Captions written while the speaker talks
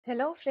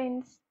Hello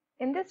friends,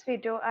 in this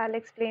video I'll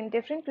explain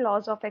different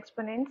laws of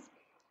exponents.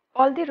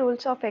 All the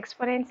rules of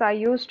exponents are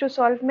used to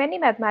solve many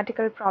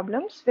mathematical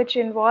problems which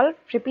involve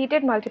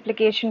repeated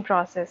multiplication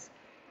process.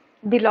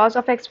 The laws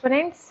of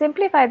exponents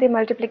simplify the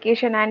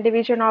multiplication and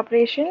division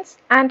operations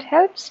and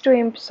helps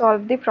to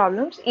solve the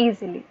problems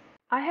easily.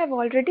 I have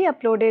already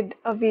uploaded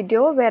a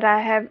video where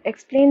I have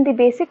explained the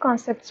basic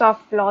concepts of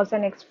laws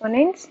and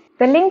exponents.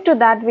 The link to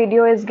that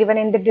video is given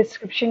in the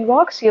description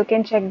box. You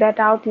can check that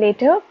out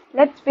later.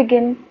 Let's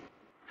begin.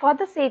 For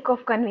the sake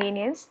of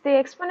convenience, the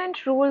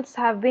exponent rules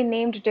have been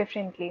named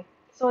differently.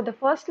 So the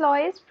first law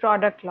is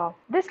product law.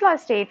 This law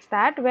states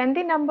that when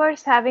the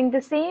numbers having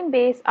the same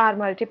base are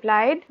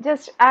multiplied,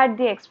 just add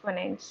the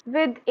exponents.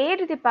 With a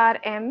to the power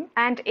m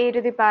and a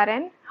to the power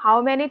n, how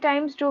many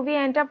times do we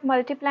end up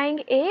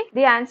multiplying a?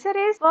 The answer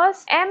is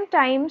first m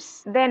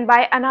times, then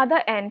by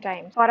another n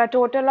times, for a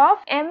total of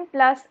m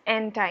plus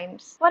n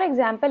times. For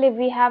example, if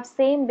we have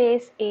same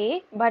base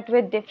a but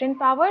with different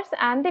powers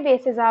and the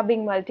bases are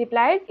being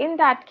multiplied, in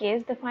that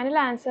case the final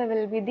answer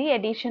will be the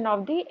addition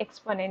of the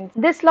exponents.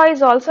 This law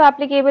is also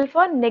applicable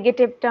for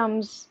negative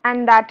terms,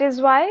 and that is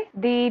why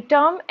the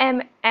term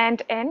m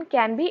and n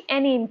can be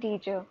any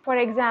integer. For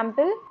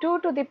example, 2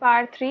 to the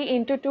power 3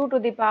 into 2 to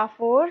the power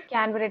 4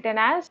 can be written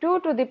as 2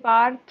 to the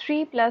power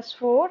 3 plus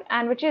 4,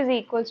 and which is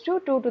equals to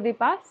 2 to the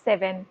power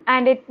 7.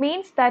 And it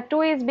means that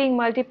 2 is being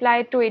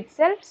multiplied to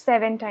itself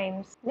 7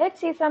 times. Let's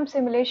see some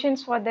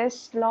simulations for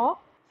this law.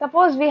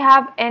 Suppose we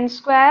have n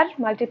square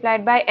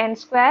multiplied by n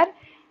square.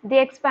 The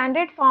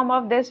expanded form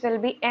of this will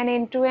be n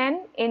into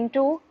n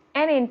into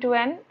n into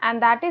n, and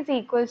that is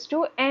equals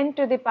to n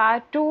to the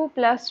power 2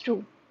 plus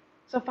 2.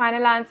 So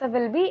final answer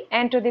will be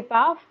n to the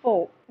power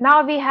 4.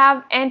 Now we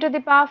have n to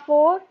the power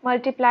 4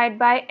 multiplied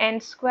by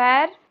n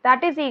square,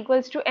 that is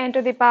equals to n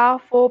to the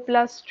power 4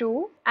 plus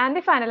 2, and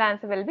the final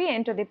answer will be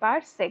n to the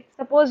power 6.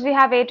 Suppose we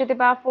have a to the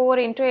power 4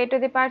 into a to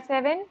the power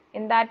 7.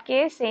 In that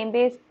case, same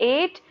base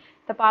 8,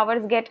 the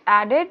powers get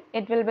added.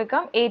 It will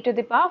become a to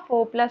the power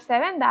 4 plus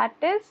 7, that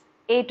is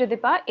a to the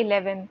power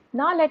 11.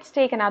 Now let's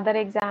take another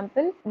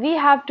example. We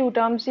have two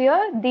terms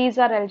here. These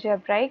are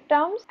algebraic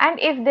terms, and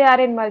if they are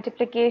in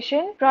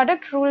multiplication,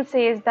 product rule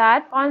says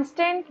that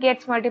constant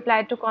gets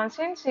multiplied to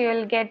constant, so you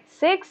will get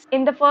 6.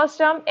 In the first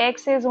term,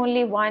 x is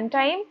only one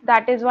time,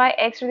 that is why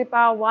x to the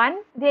power 1.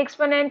 The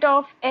exponent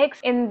of x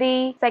in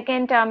the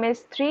second term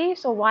is 3,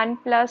 so 1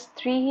 plus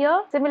 3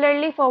 here.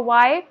 Similarly for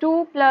y,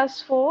 2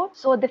 plus 4,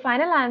 so the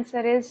final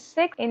answer is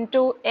 6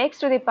 into x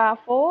to the power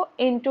 4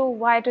 into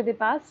y to the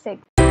power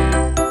 6.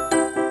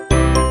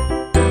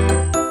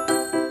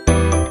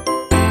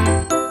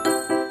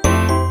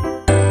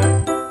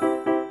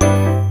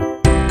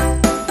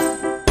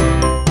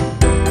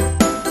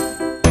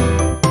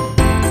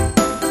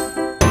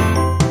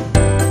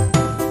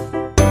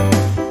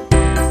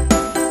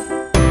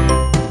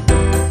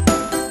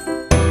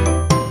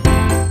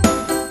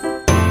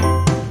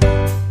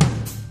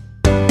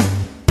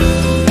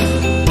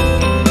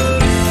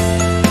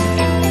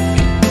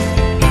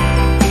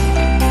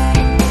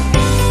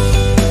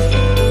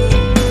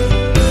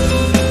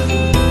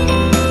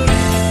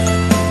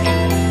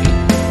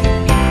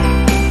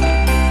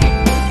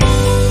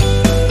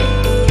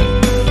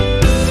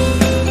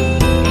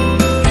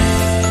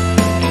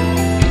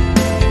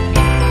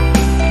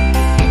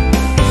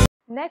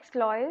 Next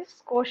law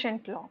is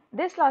quotient law.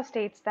 This law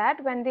states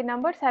that when the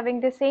numbers having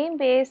the same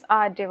base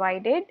are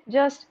divided,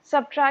 just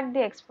subtract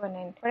the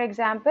exponent. For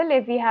example,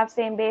 if we have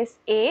same base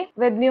a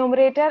with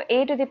numerator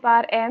a to the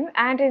power m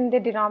and in the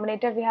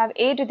denominator we have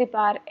a to the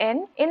power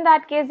n, in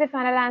that case the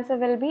final answer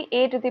will be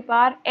a to the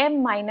power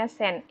m minus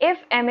n. If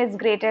m is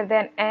greater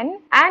than n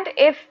and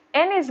if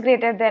n is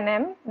greater than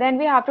m, then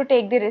we have to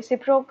take the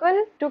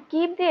reciprocal to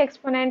keep the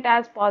exponent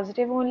as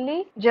positive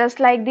only. Just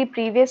like the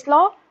previous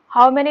law,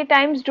 how many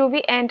times do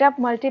we end up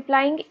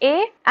multiplying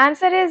a?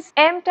 Answer is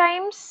m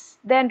times,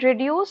 then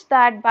reduce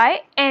that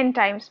by n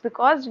times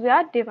because we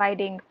are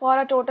dividing for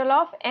a total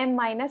of m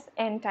minus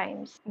n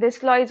times.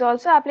 This law is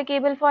also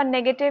applicable for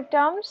negative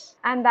terms,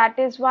 and that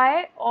is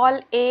why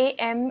all a,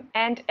 m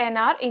and n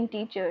are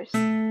integers.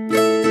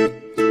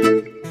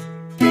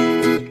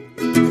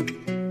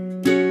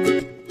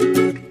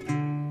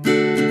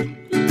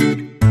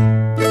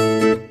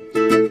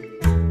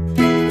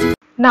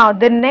 Now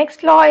the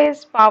next law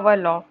is power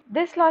law.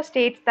 This law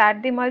states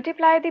that they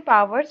multiply the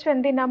powers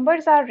when the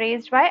numbers are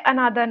raised by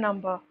another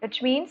number,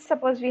 which means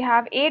suppose we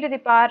have a to the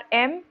power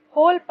m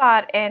whole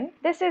power n,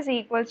 this is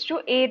equals to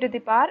a to the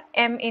power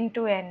m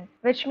into n,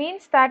 which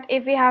means that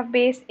if we have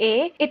base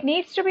a, it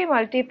needs to be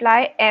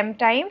multiplied m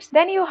times,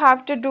 then you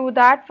have to do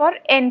that for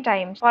n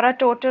times for a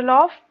total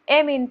of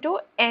m into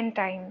n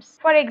times.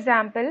 For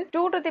example,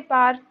 2 to the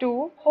power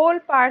 2 whole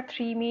power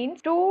 3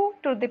 means 2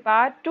 to the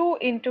power 2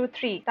 into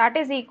 3, that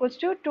is equals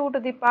to 2 to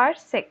the power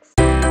 6.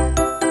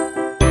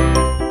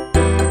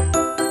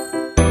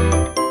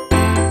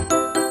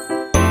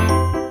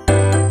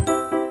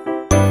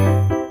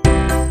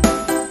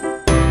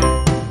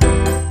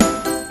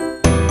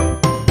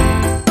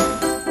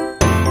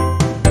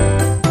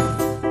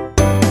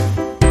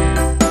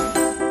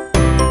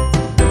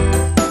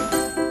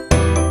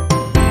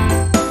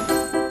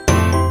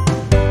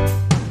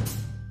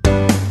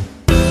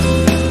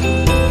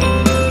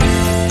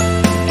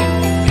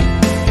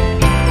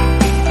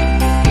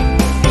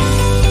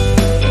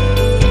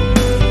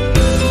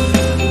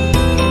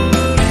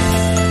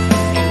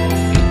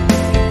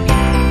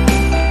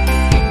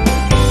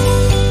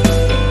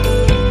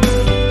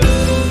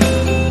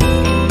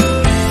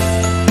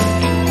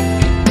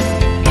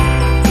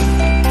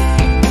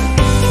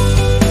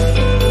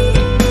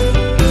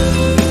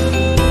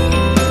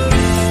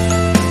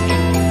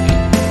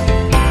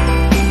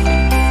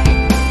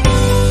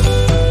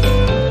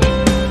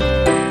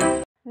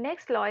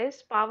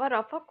 power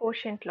of a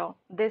quotient law.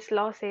 This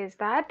law says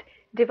that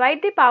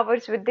divide the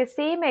powers with the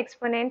same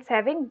exponents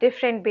having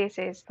different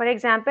bases. For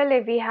example,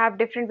 if we have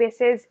different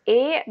bases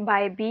a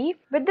by b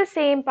with the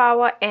same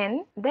power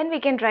n, then we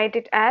can write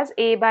it as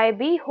a by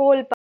b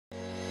whole